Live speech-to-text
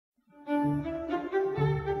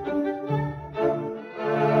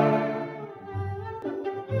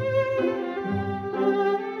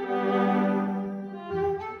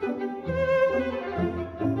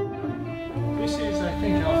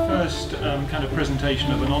kind of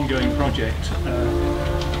presentation of an ongoing project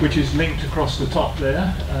which is linked across the top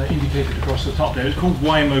there, indicated across the top there. It's called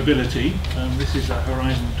Why Mobility. This is a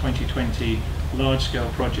Horizon 2020 large-scale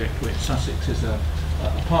project which Sussex is a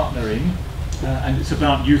partner in, and it's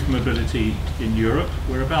about youth mobility in Europe.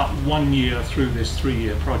 We're about 1 year through this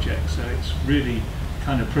 3-year project, so it's really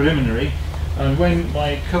kind of preliminary. And when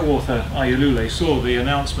my co-author Ayalule saw the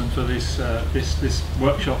announcement for this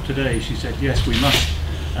workshop today, she said, yes, we must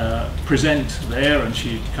present there, and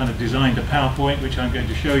she kind of designed a PowerPoint which I'm going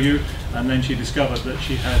to show you, and then she discovered that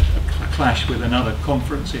she had a clash with another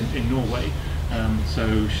conference in Norway,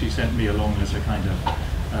 so she sent me along as a kind of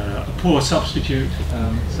a poor substitute,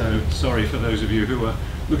 so sorry for those of you who are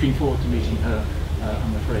looking forward to meeting her.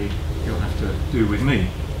 I'm afraid you'll have to do with me.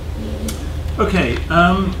 Okay,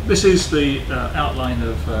 this is the outline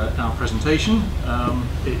of our presentation.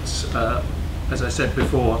 It's as I said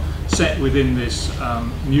before, set within this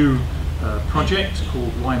new project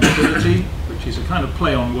called Why Mobility, which is a kind of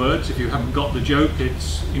play on words. If you haven't got the joke,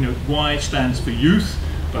 it's, you know, Y stands for youth,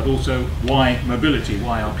 but also why mobility?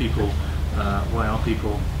 Why are people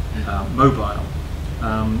mobile?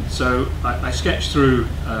 So I sketched through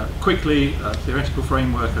quickly theoretical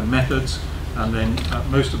framework and methods, and then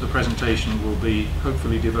most of the presentation will be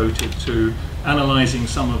hopefully devoted to analysing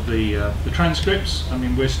some of the transcripts. I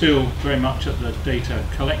mean, we're still very much at the data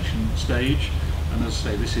collection stage, and as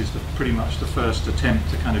I say, this is pretty much the first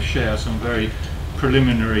attempt to kind of share some very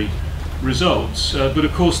preliminary results. But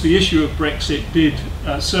of course, the issue of Brexit did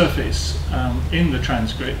surface in the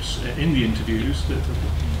transcripts, in the interviews.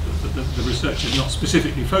 The research is not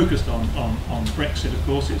specifically focused on Brexit, of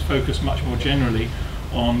course. It's focused much more generally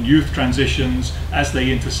on youth transitions as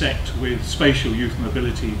they intersect with spatial youth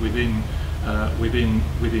mobility within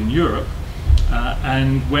Europe.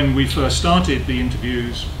 And when we first started the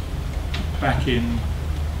interviews back in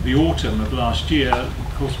the autumn of last year,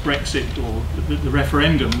 of course Brexit, or the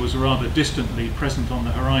referendum, was rather distantly present on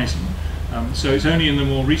the horizon. So it's only in the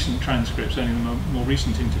more recent transcripts, only in the more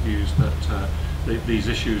recent interviews, that these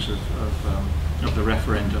issues of the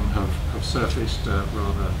referendum have surfaced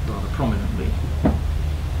rather prominently.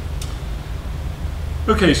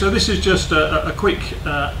 Okay, so this is just a quick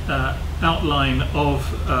outline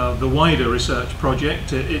of the wider research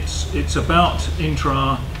project. It's about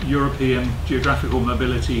intra-European geographical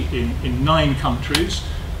mobility in 9 countries.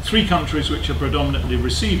 3 countries which are predominantly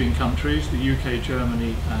receiving countries, the UK,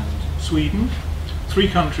 Germany and Sweden. 3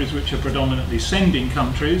 countries which are predominantly sending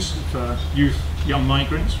countries for young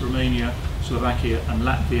migrants, Romania, Slovakia and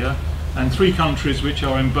Latvia. And 3 countries which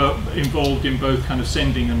are involved in both kind of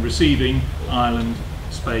sending and receiving, Ireland,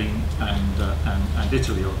 Spain and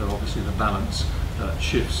Italy, although obviously the balance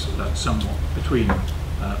shifts somewhat between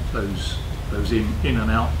those in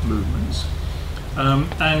and out movements.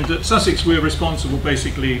 And at Sussex we're responsible,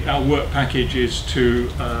 basically our work package is to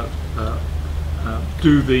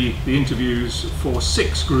do the interviews for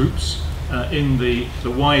 6 groups in the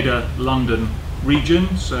wider London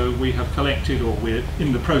region. So we have collected, or we're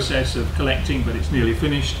in the process of collecting, but it's nearly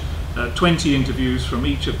finished, 20 interviews from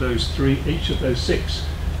each of those 6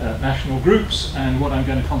 national groups, and what I'm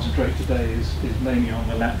going to concentrate today is mainly on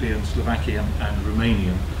the Latvian, Slovakian and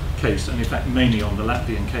Romanian case, and in fact mainly on the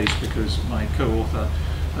Latvian case because my co-author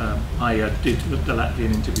Aya did the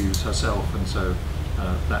Latvian interviews herself, and so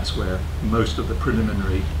that's where most of the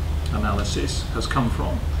preliminary analysis has come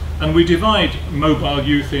from. And we divide mobile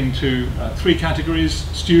youth into 3 categories: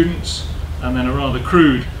 students, and then a rather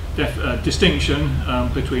crude distinction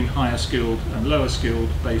between higher skilled and lower skilled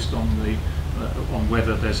based on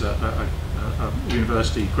whether there's a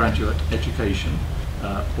university graduate education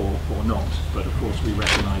or not. But of course we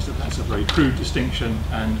recognise that that's a very crude distinction,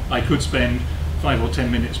 and I could spend 5 or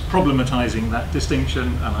 10 minutes problematizing that distinction,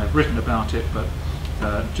 and I've written about it, but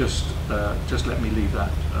just let me leave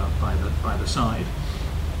that by the side.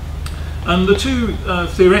 And the 2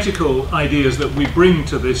 theoretical ideas that we bring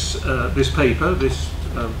to this paper, this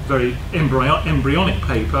very embryonic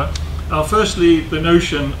paper, are firstly the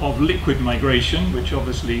notion of liquid migration, which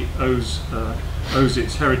obviously owes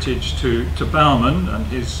its heritage to Bauman and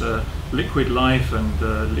his liquid life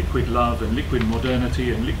and liquid love and liquid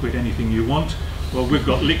modernity and liquid anything you want. Well, we've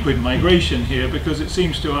got liquid migration here because it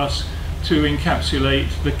seems to us to encapsulate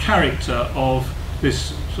the character of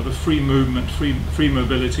this sort of free movement, free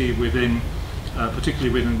mobility within, particularly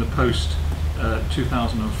within the post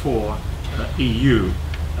 2004 EU.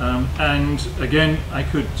 And again, I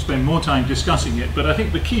could spend more time discussing it, but I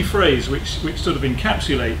think the key phrase which sort of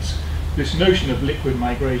encapsulates this notion of liquid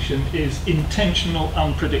migration is intentional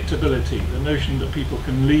unpredictability, the notion that people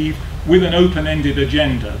can leave with an open-ended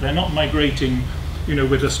agenda. They're not migrating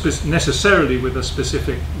with necessarily with a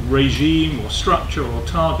specific regime or structure or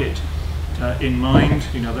target in mind.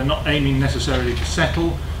 They're not aiming necessarily to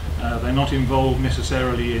settle. They're not involved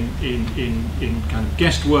necessarily in kind of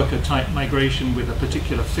guest worker type migration with a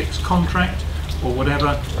particular fixed contract or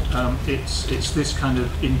whatever. It's this kind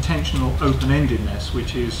of intentional open-endedness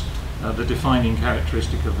which is the defining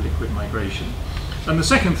characteristic of liquid migration. And the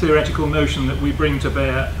second theoretical notion that we bring to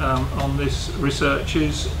bear on this research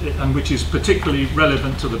and which is particularly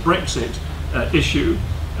relevant to the Brexit issue,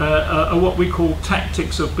 are what we call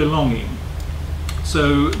tactics of belonging.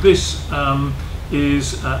 So this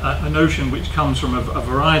is a notion which comes from a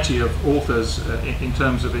variety of authors in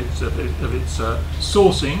terms of its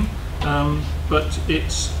sourcing, but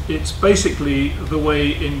it's basically the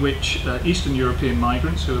way in which Eastern European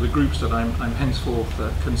migrants, who are the groups that I'm henceforth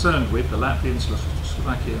concerned with, the Latvians, the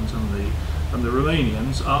Slovakians and the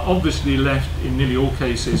Romanians, are obviously left in nearly all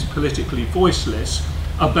cases politically voiceless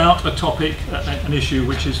about a topic, an issue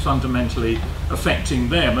which is fundamentally affecting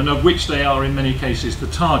them, and of which they are in many cases the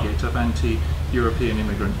target of anti-European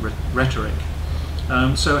immigrant rhetoric.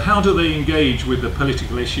 So how do they engage with the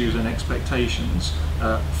political issues and expectations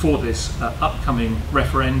for this upcoming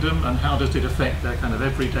referendum, and how does it affect their kind of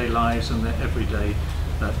everyday lives and their everyday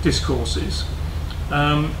discourses?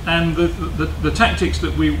 And the tactics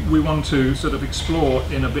that we want to sort of explore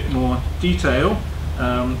in a bit more detail,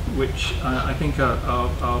 which I think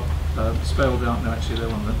are spelled out, no, actually they're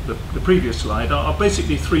on the previous slide, are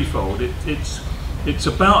basically threefold. It's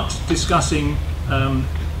about discussing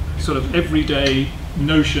sort of everyday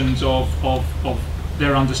notions of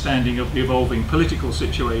their understanding of the evolving political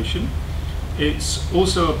situation. It's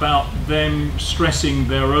also about them stressing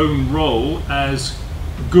their own role as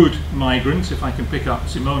good migrants, if I can pick up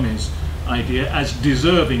Simone's idea, as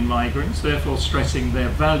deserving migrants, therefore stressing their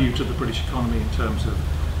value to the British economy in terms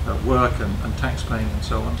of work and tax paying and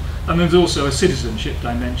so on. And there's also a citizenship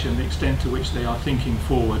dimension, the extent to which they are thinking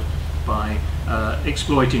forward by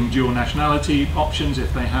exploiting dual nationality options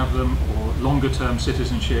if they have them, or longer term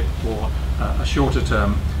citizenship, or a shorter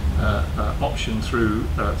term option through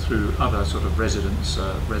other sort of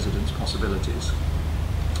residence possibilities.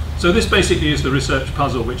 So this basically is the research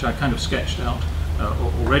puzzle which I kind of sketched out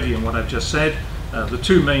already in what I've just said. The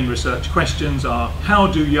two main research questions are: how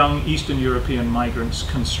do young Eastern European migrants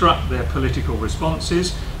construct their political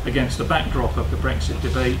responses against the backdrop of the Brexit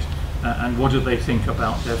debate, and what do they think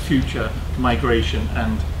about their future migration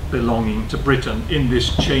and belonging to Britain in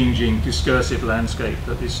this changing discursive landscape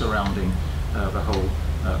that is surrounding the whole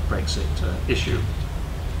Brexit issue.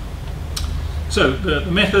 So the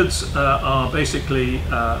methods are basically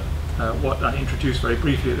what I introduced very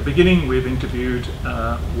briefly at the beginning. We've interviewed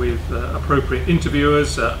with appropriate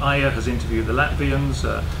interviewers. Aya has interviewed the Latvians.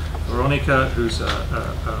 Veronica, who's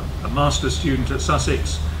a master's student at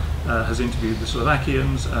Sussex, has interviewed the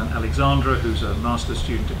Slovakians, and Alexandra, who's a master's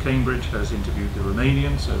student at Cambridge, has interviewed the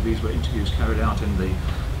Romanians. So these were interviews carried out in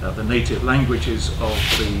the native languages of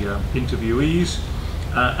the interviewees.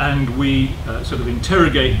 And we sort of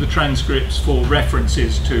interrogate the transcripts for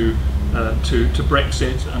references to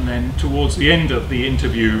Brexit, and then towards the end of the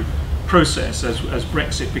interview process, as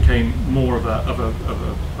Brexit became more of a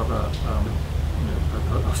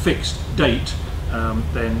fixed date,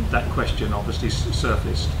 then that question obviously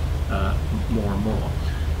surfaced more and more.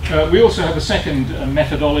 We also have a second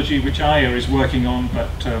methodology which Aya is working on, but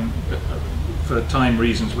for time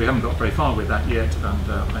reasons we haven't got very far with that yet,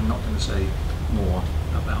 and I'm not going to say more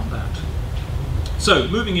about that. So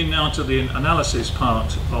moving in now to the analysis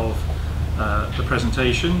part of the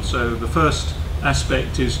presentation. So the first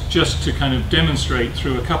aspect is just to kind of demonstrate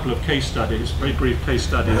through a couple of case studies, very brief case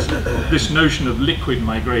studies, this notion of liquid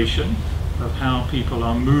migration, of how people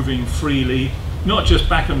are moving freely, not just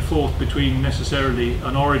back and forth between necessarily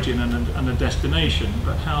an origin and a destination,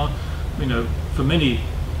 but how, for many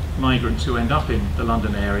migrants who end up in the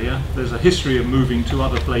London area, there's a history of moving to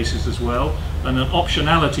other places as well, and an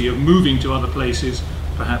optionality of moving to other places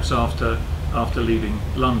perhaps after leaving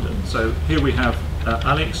London. So here we have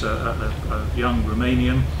Alex, a young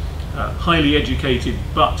Romanian, highly educated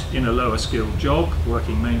but in a lower skilled job,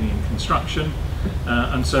 working mainly in construction.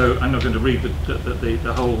 And so I'm not going to read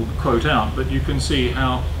the whole quote out, but you can see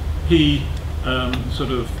how he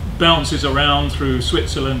sort of bounces around through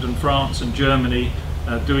Switzerland and France and Germany,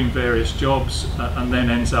 doing various jobs, and then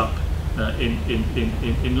ends up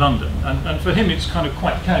in London. And for him it's kind of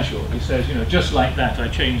quite casual. He says, just like that I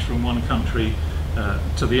changed from one country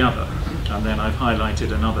to the other. And then I've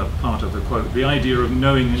highlighted another part of the quote: the idea of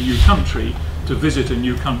knowing a new country, to visit a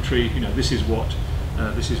new country, this is what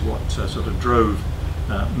sort of drove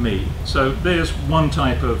me. So there's one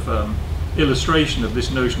type of illustration of this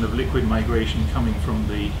notion of liquid migration coming from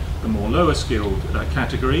the more lower skilled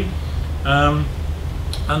category.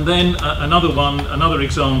 And then another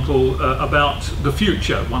example about the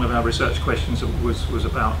future. One of our research questions was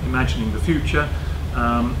about imagining the future.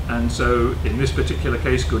 And so in this particular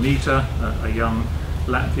case, Gunita, a young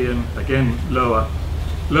Latvian, again lower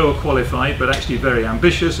qualified, but actually very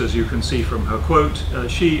ambitious, as you can see from her quote.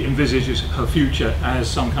 She envisages her future as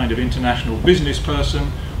some kind of international business person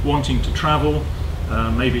wanting to travel,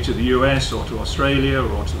 maybe to the US or to Australia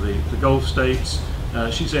or to the Gulf states.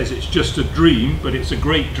 She says it's just a dream, but it's a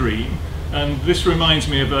great dream. And this reminds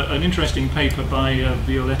me of an interesting paper by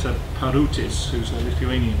Violeta Parutis, who's a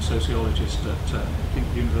Lithuanian sociologist at, I think,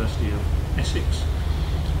 the University of Essex,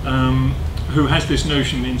 who has this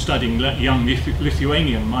notion in studying young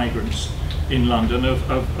Lithuanian migrants in London of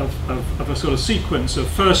a sort of sequence of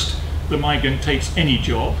first the migrant takes any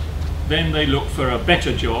job, then they look for a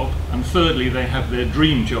better job, and thirdly they have their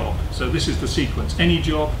dream job. So this is the sequence: any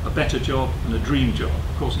job, a better job, and a dream job.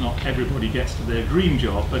 Of course, not everybody gets to their dream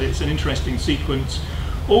job, but it's an interesting sequence.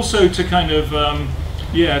 Also to kind of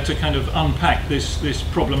unpack this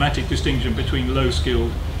problematic distinction between low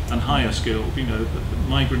skilled and higher skilled. You know, the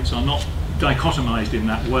migrants are not dichotomized in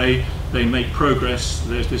that way. They make progress.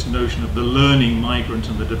 There's this notion of the learning migrant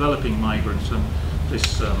and the developing migrant, and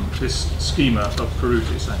this schema of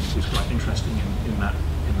Parutis, I think, is quite interesting in that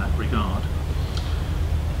regard.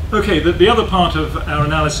 Okay, the other part of our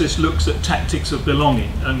analysis looks at tactics of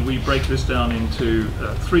belonging, and we break this down into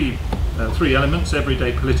three elements: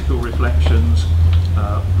 everyday political reflections,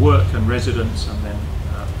 work and residence, and then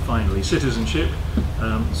finally citizenship.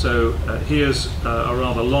 So here's a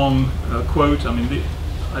rather long quote. I mean,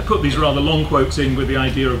 I put these rather long quotes in with the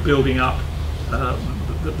idea of building up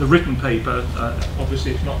the written paper.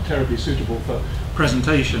 Obviously it's not terribly suitable for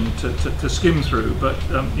presentation to skim through, but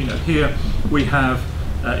you know, here we have,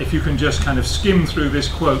 if you can just kind of skim through this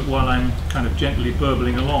quote while I'm kind of gently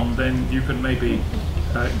burbling along, then you can maybe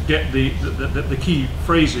get the key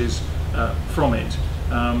phrases from it.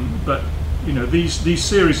 But you know, these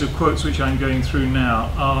series of quotes which I'm going through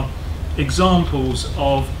now are examples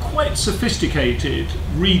of quite sophisticated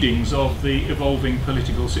readings of the evolving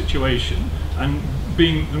political situation, and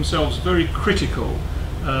being themselves very critical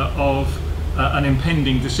of an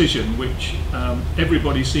impending decision which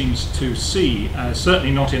everybody seems to see as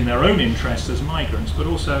certainly not in their own interest as migrants, but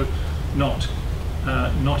also not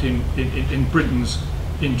in Britain's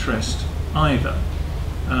interest either.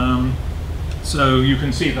 So you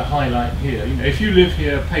can see the highlight here. You know, if you live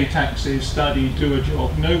here, pay taxes, study, do a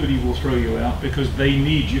job, nobody will throw you out because they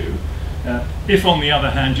need you. If, on the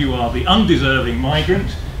other hand, you are the undeserving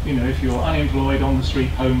migrant, you know, if you're unemployed, on the street,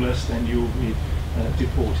 homeless, then you'll be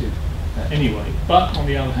deported anyway. But on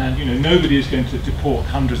the other hand, you know, nobody is going to deport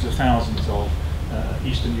hundreds of thousands of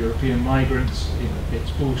Eastern European migrants. You know,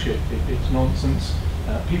 it's bullshit. It's nonsense.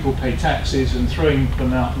 People pay taxes, and throwing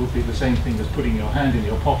them out will be the same thing as putting your hand in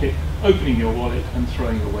your pocket, opening your wallet, and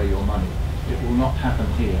throwing away your money. It will not happen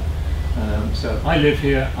here. So I live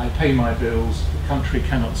here. I pay my bills. The country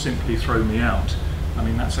cannot simply throw me out. I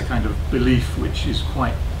mean, that's a kind of belief which is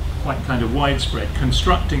quite kind of widespread,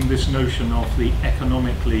 constructing this notion of the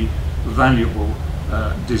economically valuable,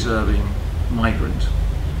 deserving migrant.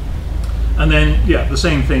 And then, yeah, the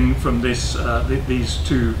same thing from this, these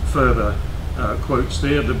two further quotes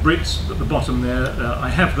there. The Brits at the bottom there. I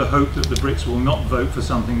have the hope that the Brits will not vote for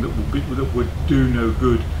something that would do no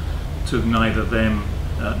good to neither them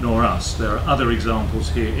nor us. There are other examples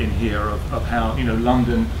here of how, you know,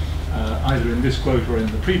 London, either in this quote or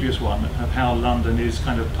in the previous one, of how London is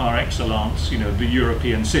kind of par excellence, you know, the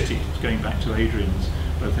European city. It's going back to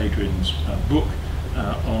both Adrian's book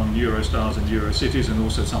on Eurostars and Eurocities, and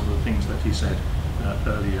also some of the things that he said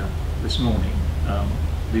earlier this morning.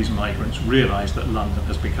 These migrants realise that London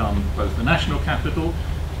has become both the national capital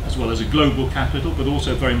as well as a global capital, but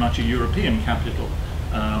also very much a European capital.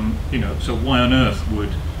 You know, so why on earth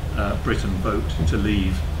would Britain vote to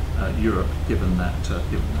leave Europe, given that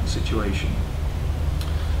situation?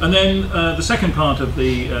 And then the second part of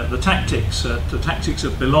the tactics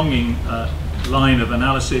of belonging line of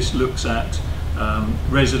analysis looks at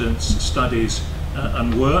residence, studies,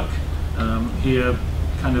 and work. Here,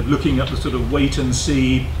 kind of looking at the sort of wait and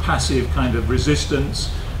see, passive kind of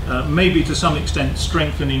resistance, maybe to some extent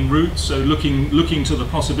strengthening roots. So looking to the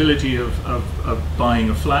possibility of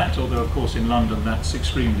buying a flat, although of course in London that's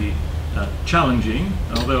extremely challenging,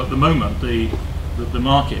 although at the moment the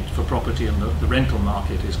market for property and the rental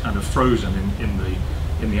market is kind of frozen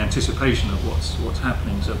in the anticipation of what's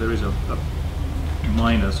happening. So there is a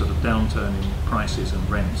minor sort of downturn in prices and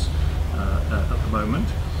rents at the moment.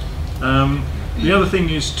 The other thing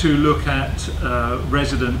is to look at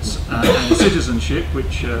residence and citizenship,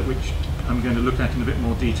 which I'm going to look at in a bit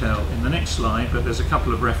more detail in the next slide, but there's a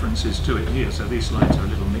couple of references to it here, so these slides are a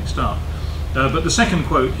little mixed up. But the second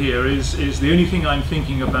quote here is the only thing I'm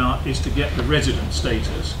thinking about is to get the resident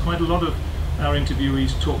status. Quite a lot of our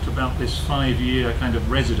interviewees talked about this 5-year kind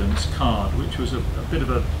of residence card, which was a bit of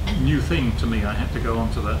a new thing to me. I had to go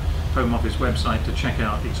onto the Home Office website to check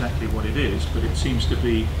out exactly what it is, but it seems to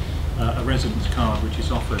be a residence card which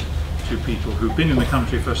is offered to people who've been in the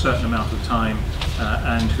country for a certain amount of time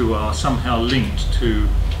and who are somehow linked to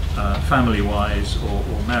family-wise or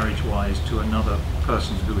marriage-wise to another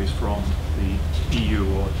person who is from the EU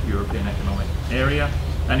or European Economic Area,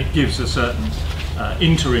 and it gives a certain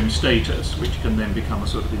interim status which can then become a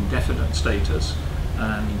sort of indefinite status.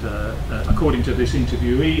 And according to this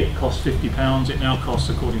interviewee, it costs £50. It now costs,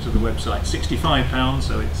 according to the website, £65,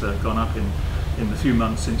 so it's gone up in the few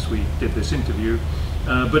months since we did this interview.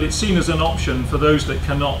 But it's seen as an option for those that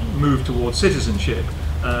cannot move towards citizenship,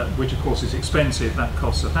 which of course is expensive. That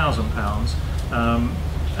costs £1,000.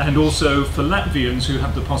 And also for Latvians who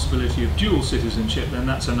have the possibility of dual citizenship, then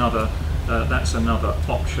that's another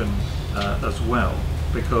option as well.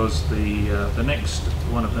 Because the next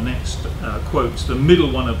one of the next quotes, the middle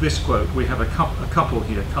one of this quote, we have a couple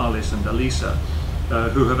here, Carlis and Alisa,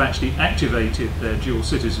 who have actually activated their dual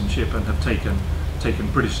citizenship and have taken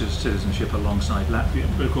British citizenship alongside Latvian.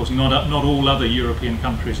 But of course, not all other European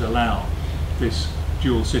countries allow this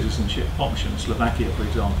dual citizenship option. Slovakia, for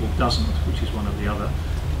example, doesn't, which is one of the other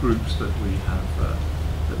groups that we're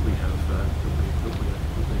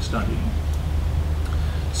studying.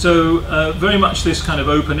 So very much this kind of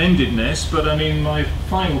open-endedness, but I mean my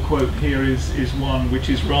final quote here is one which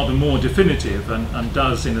is rather more definitive and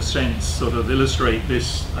does in a sense sort of illustrate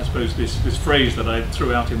this, I suppose, this phrase that I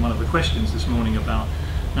threw out in one of the questions this morning about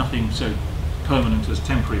nothing so permanent as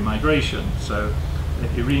temporary migration. So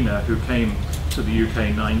Irina, who came to the UK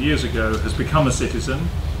 9 years ago, has become a citizen,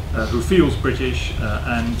 who feels British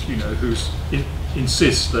and who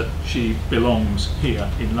insists that she belongs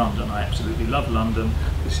here in London. I absolutely love London.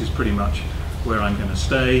 This is pretty much where I'm going to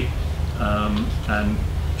stay. And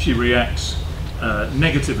she reacts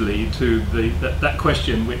negatively to that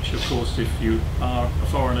question, which of course, if you are a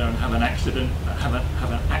foreigner and have an accent,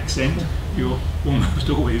 you're almost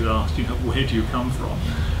always asked, where do you come from?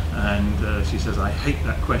 And she says, I hate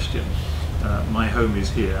that question. My home is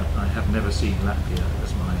here. I have never seen Latvia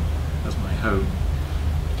as my home.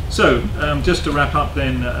 So, just to wrap up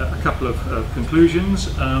then, a couple of conclusions.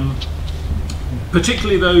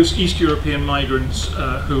 Particularly those East European migrants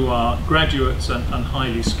who are graduates and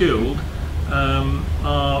highly skilled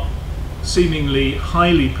are seemingly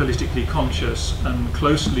highly politically conscious and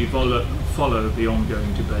closely follow the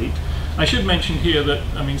ongoing debate. I should mention here that,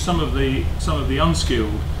 I mean, some of the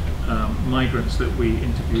unskilled migrants that we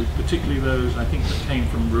interviewed, particularly those I think that came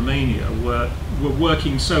from Romania, were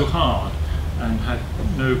working so hard and had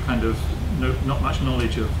not much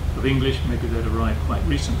knowledge of English. Maybe they'd arrived quite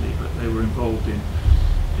recently, but they were involved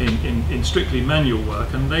in strictly manual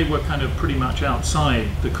work, and they were kind of pretty much outside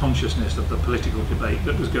the consciousness of the political debate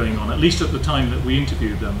that was going on, at least at the time that we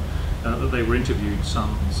interviewed them, that they were interviewed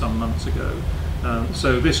some months ago.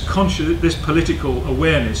 So this political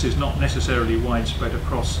awareness is not necessarily widespread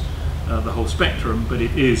across the whole spectrum, but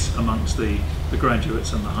it is amongst the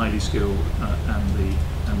graduates and the highly skilled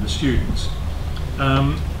and the students.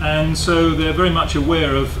 And so they're very much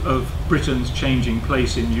aware of Britain's changing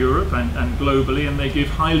place in Europe and globally, and they give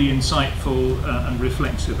highly insightful and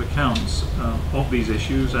reflexive accounts of these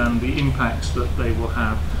issues and the impacts that they will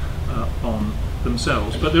have on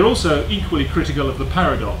themselves. But they're also equally critical of the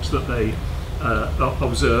paradox that they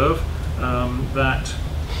observe, that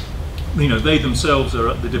they themselves are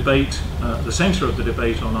at the debate, the centre of the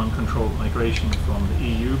debate on uncontrolled migration from the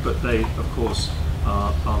EU, but they, of course,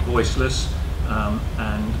 are voiceless.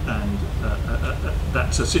 And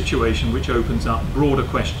that's a situation which opens up broader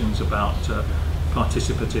questions about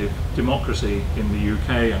participative democracy in the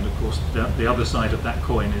UK, and of course the other side of that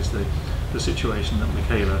coin is the situation that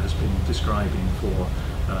Michaela has been describing for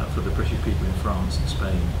the British people in France and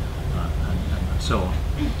Spain and so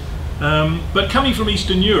on. But coming from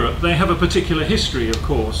Eastern Europe, they have a particular history, of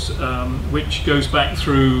course, which goes back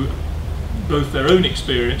through both their own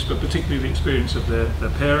experience, but particularly the experience of their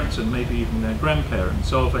parents and maybe even their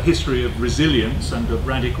grandparents, of a history of resilience and of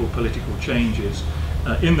radical political changes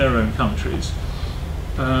in their own countries,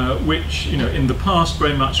 which in the past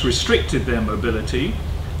very much restricted their mobility,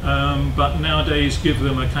 but nowadays give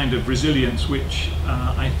them a kind of resilience which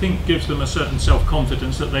I think gives them a certain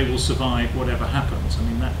self-confidence that they will survive whatever happens. I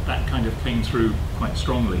mean, that kind of came through quite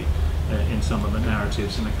strongly in some of the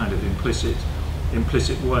narratives in a kind of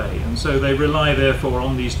implicit way. And so they rely therefore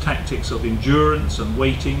on these tactics of endurance and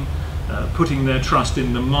waiting, putting their trust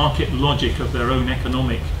in the market logic of their own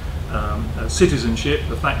economic citizenship,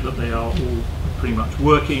 the fact that they are all pretty much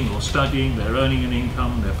working or studying, they're earning an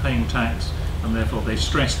income, they're paying tax, and therefore they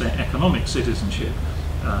stress their economic citizenship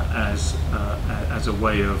as a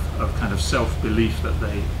way of kind of self-belief that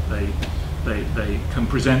they can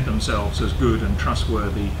present themselves as good and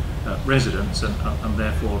trustworthy residents, and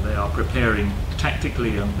therefore they are preparing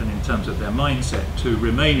tactically and in terms of their mindset to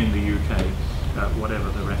remain in the UK whatever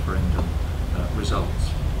the referendum results.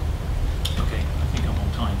 Okay, I think I'm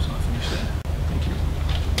on time, so I'll finish there.